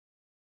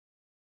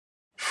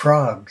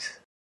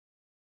Frogs.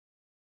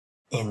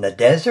 In the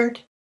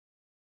desert?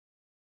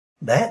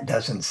 That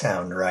doesn't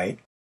sound right.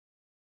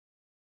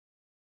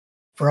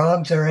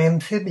 Frogs are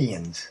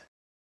amphibians.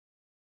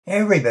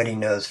 Everybody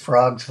knows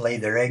frogs lay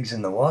their eggs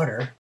in the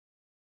water,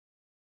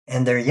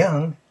 and their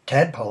young,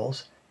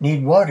 tadpoles,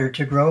 need water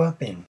to grow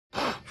up in.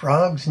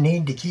 Frogs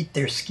need to keep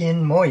their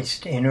skin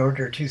moist in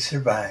order to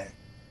survive,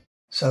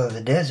 so the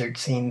desert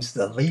seems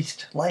the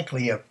least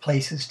likely of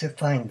places to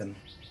find them.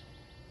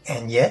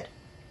 And yet,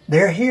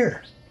 they're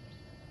here.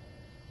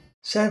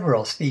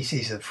 Several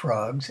species of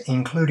frogs,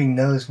 including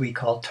those we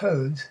call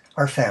toads,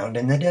 are found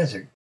in the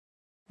desert.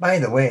 By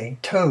the way,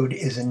 toad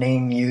is a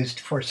name used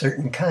for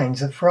certain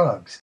kinds of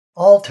frogs.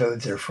 All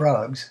toads are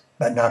frogs,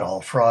 but not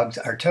all frogs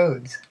are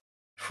toads.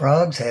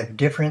 Frogs have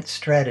different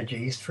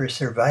strategies for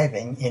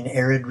surviving in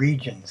arid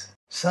regions.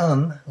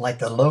 Some, like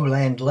the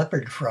lowland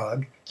leopard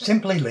frog,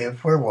 simply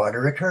live where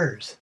water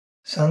occurs.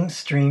 Some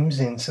streams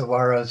in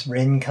Saguaro's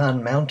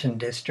Rincon Mountain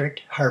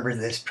District harbor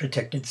this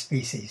protected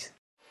species.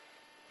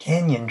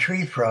 Canyon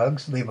tree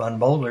frogs live on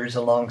boulders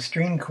along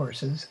stream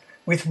courses,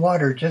 with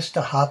water just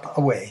a hop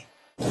away.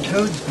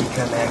 Toads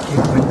become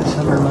active when the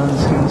summer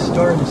monsoon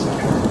storms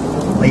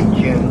occur, late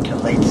June to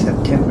late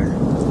September.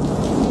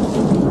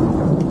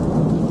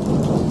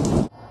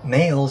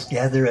 Males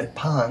gather at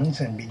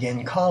ponds and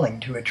begin calling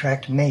to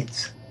attract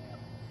mates.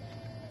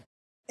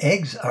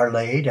 Eggs are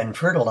laid and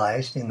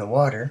fertilized in the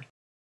water,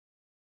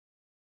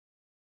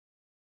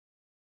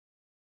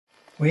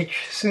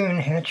 which soon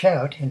hatch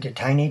out into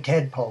tiny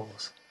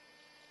tadpoles.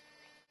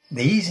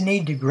 These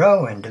need to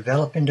grow and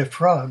develop into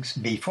frogs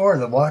before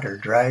the water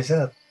dries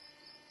up,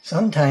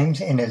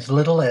 sometimes in as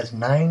little as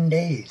 9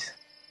 days.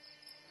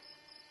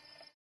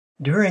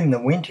 During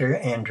the winter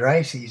and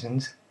dry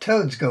seasons,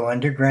 toads go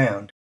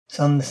underground.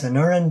 Some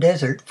Sonoran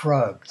Desert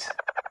frogs.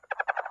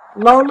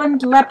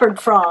 Lowland leopard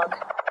frog.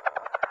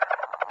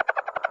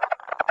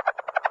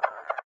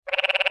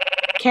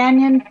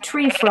 Canyon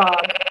tree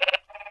frog.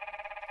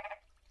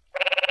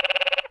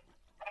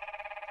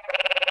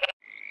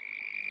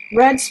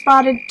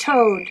 Red-spotted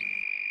toad.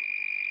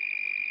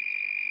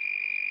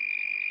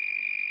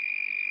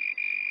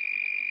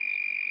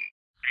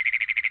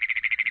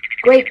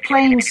 Great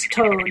Plains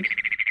toad.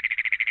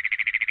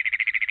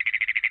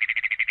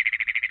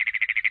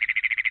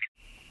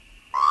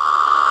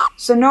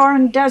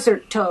 Sonoran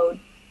Desert toad,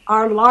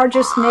 our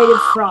largest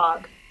native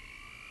frog.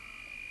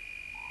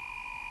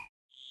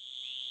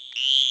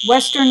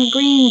 Western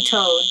green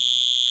toad.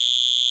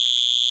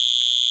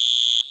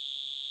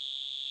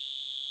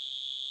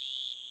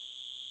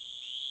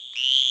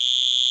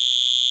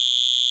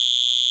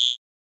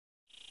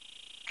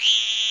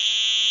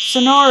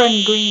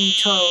 Sonoran green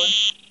toad.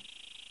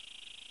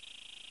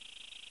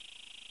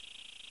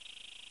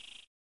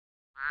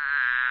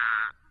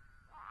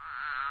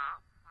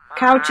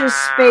 Couch's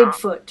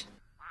spadefoot.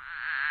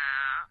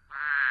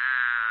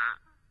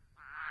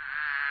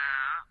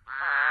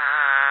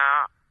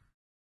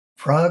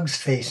 Frogs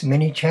face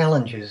many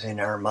challenges in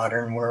our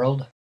modern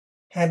world: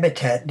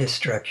 habitat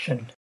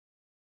destruction,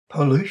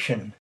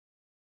 pollution,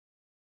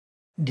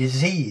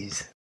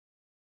 disease,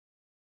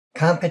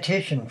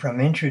 competition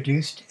from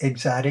introduced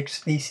exotic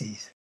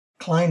species,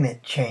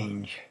 climate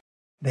change.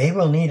 They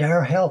will need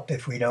our help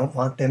if we don't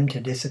want them to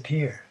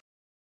disappear.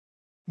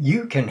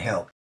 You can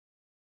help.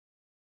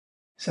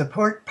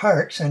 Support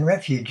parks and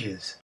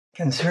refuges.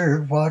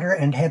 Conserve water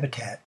and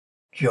habitat.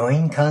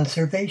 Join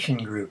conservation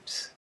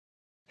groups.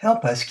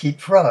 Help us keep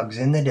frogs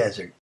in the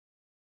desert.